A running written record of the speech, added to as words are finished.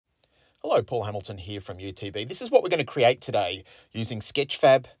Hello, Paul Hamilton here from UTB. This is what we're going to create today using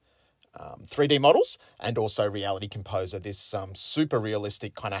Sketchfab, 3D models, and also Reality Composer. This super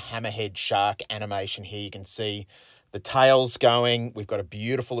realistic kind of hammerhead shark animation here. You can see the tails going. We've got a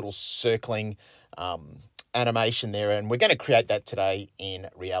beautiful little circling animation there, and we're going to create that today in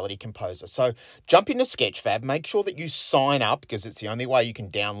Reality Composer. So jump into Sketchfab, make sure that you sign up because it's the only way you can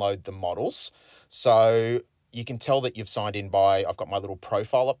download the models. So you can tell that you've signed in by, I've got my little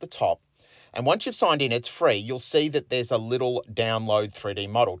profile up the top. And once you've signed in, it's free. You'll see that there's a little download 3D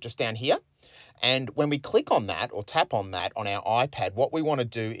model just down here. And when we click on that or tap on that on our iPad, what we want to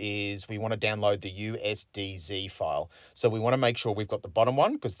do is we want to download the USDZ file. So we want to make sure we've got the bottom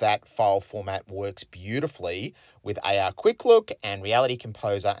one because that file format works beautifully with AR Quick Look and Reality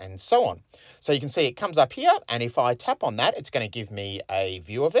Composer and so on. So you can see it comes up here, and if I tap on that, it's going to give me a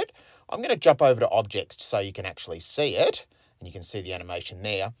view of it. I'm going to jump over to Objects so you can actually see it. And you can see the animation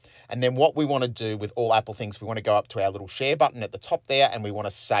there. And then what we want to do with all Apple things, we want to go up to our little share button at the top there, and we want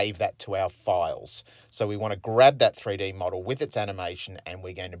to save that to our files. So we want to grab that 3D model with its animation, and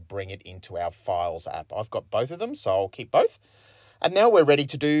we're going to bring it into our Files app. I've got both of them, so I'll keep both. And now we're ready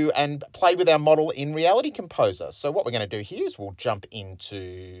to do and play with our model in Reality Composer. So what we're going to do here is we'll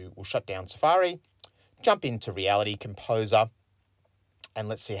shut down Safari, jump into Reality Composer, and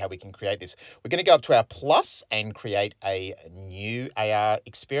let's see how we can create this. We're going to go up to our plus and create a new AR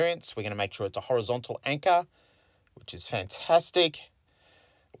experience. We're going to make sure it's a horizontal anchor, which is fantastic.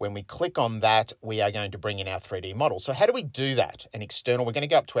 When we click on that, we are going to bring in our 3D model. So how do we do that? An external, we're going to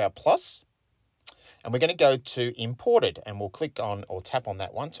go up to our plus, and we're going to go to imported, and we'll click on or tap on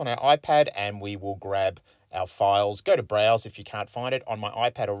that once on our iPad, and we will grab our files. Go to browse if you can't find it on my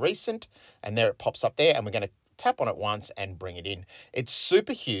iPad or recent, and there it pops up there, and we're going to tap on it once and bring it in. It's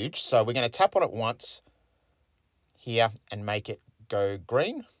super huge, so we're going to tap on it once here and make it go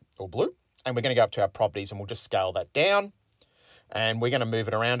green or blue. And we're going to go up to our properties and we'll just scale that down. And we're going to move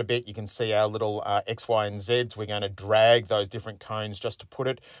it around a bit. You can see our little X, Y, and Zs. We're going to drag those different cones just to put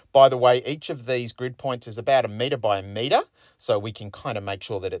it. By the way, each of these grid points is about 1 meter by 1 meter, so we can kind of make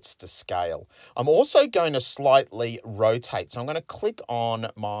sure that it's to scale. I'm also going to slightly rotate. So I'm going to click on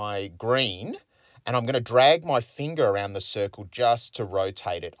my green, and I'm going to drag my finger around the circle just to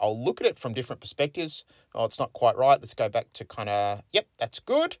rotate it. I'll look at it from different perspectives. Oh, it's not quite right. Let's go back to kind of, yep, that's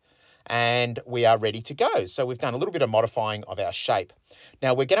good. And we are ready to go. So we've done a little bit of modifying of our shape.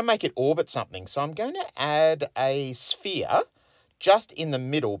 Now we're going to make it orbit something. So I'm going to add a sphere just in the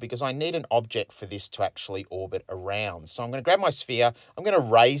middle because I need an object for this to actually orbit around. So I'm going to grab my sphere. I'm going to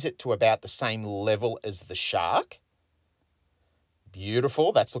raise it to about the same level as the shark.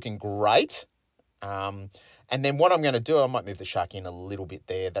 Beautiful. That's looking great. And then what I'm going to do, I might move the shark in a little bit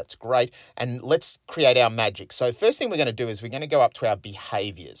there. That's great. And let's create our magic. So first thing we're going to do is we're going to go up to our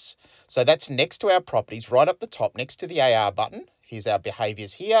behaviors. So that's next to our properties, right up the top, next to the AR button. Here's our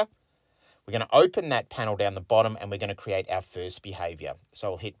behaviors here. We're going to open that panel down the bottom and we're going to create our first behavior.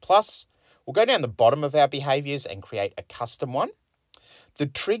 So we'll hit plus. We'll go down the bottom of our behaviors and create a custom one. The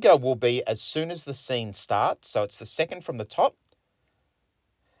trigger will be as soon as the scene starts. So it's the second from the top.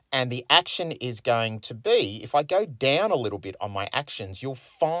 And the action is going to be, if I go down a little bit on my actions, you'll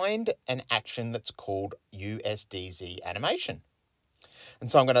find an action that's called USDZ animation.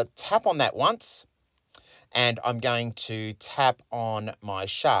 And so I'm going to tap on that once, and I'm going to tap on my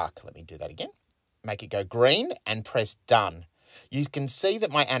shark. Let me do that again. Make it go green and press done. You can see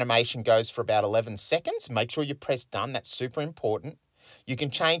that my animation goes for about 11 seconds. Make sure you press done. That's super important. You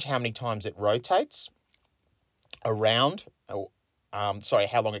can change how many times it rotates around,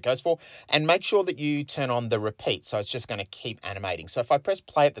 how long it goes for, and make sure that you turn on the repeat. So it's just going to keep animating. So if I press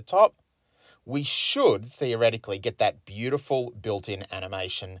play at the top, we should theoretically get that beautiful built-in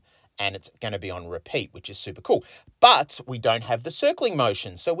animation, and it's going to be on repeat, which is super cool. But we don't have the circling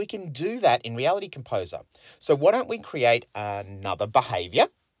motion, so we can do that in Reality Composer. So why don't we create another behavior?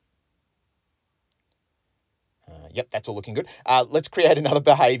 Yep, that's all looking good. Let's create another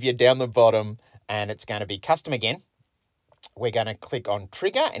behavior down the bottom, and it's going to be custom again. We're going to click on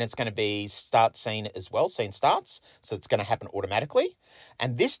trigger, and it's going to be start scene as well, scene starts. So it's going to happen automatically.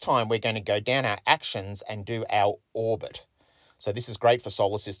 And this time we're going to go down our actions and do our orbit. So this is great for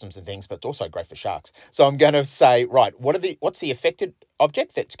solar systems and things, but it's also great for sharks. So I'm going to say, right, what's the affected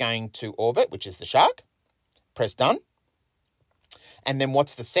object that's going to orbit, which is the shark? Press done. And then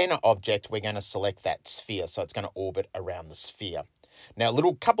what's the center object? We're going to select that sphere. So it's going to orbit around the sphere. Now,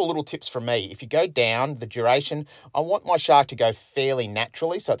 couple little tips from me. If you go down the duration, I want my shark to go fairly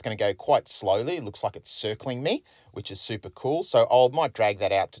naturally, so it's going to go quite slowly. It looks like it's circling me, which is super cool. So I might drag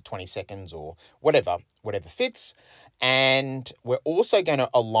that out to 20 seconds or whatever fits. And we're also going to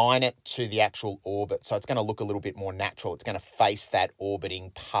align it to the actual orbit. So it's going to look a little bit more natural. It's going to face that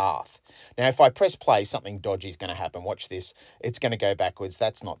orbiting path. Now, if I press play, something dodgy is going to happen. Watch this. It's going to go backwards.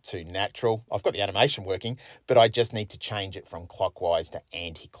 That's not too natural. I've got the animation working, but I just need to change it from clockwise to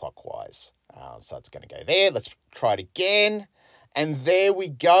anti-clockwise. So it's going to go there. Let's try it again. And there we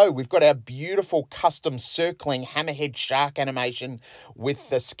go. We've got our beautiful custom circling hammerhead shark animation with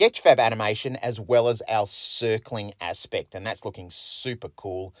the Sketchfab animation as well as our circling aspect. And that's looking super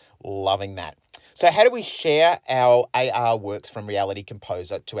cool. Loving that. So how do we share our AR works from Reality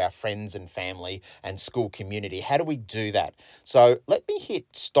Composer to our friends and family and school community? How do we do that? So let me hit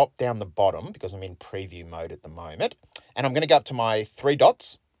stop down the bottom because I'm in preview mode at the moment. And I'm going to go up to my 3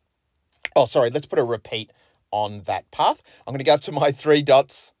 dots. Oh, sorry, let's put a repeat on that path. I'm going to go up to my 3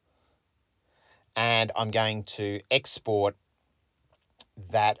 dots and I'm going to export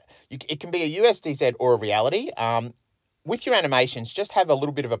that. It can be a USDZ or a Reality. With your animations, just have a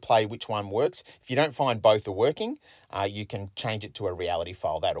little bit of a play which one works. If you don't find both are working, you can change it to a Reality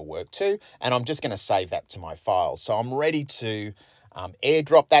file. That'll work too. And I'm just going to save that to my file. So I'm ready to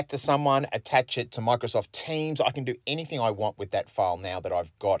airdrop that to someone, attach it to Microsoft Teams. I can do anything I want with that file now that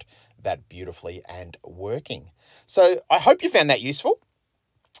I've got that beautifully and working. So I hope you found that useful.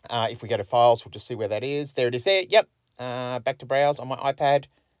 If we go to files, we'll just see where that is. There it is there. Yep. Back to browse on my iPad.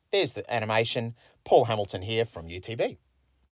 There's the animation. Paul Hamilton here from UTB.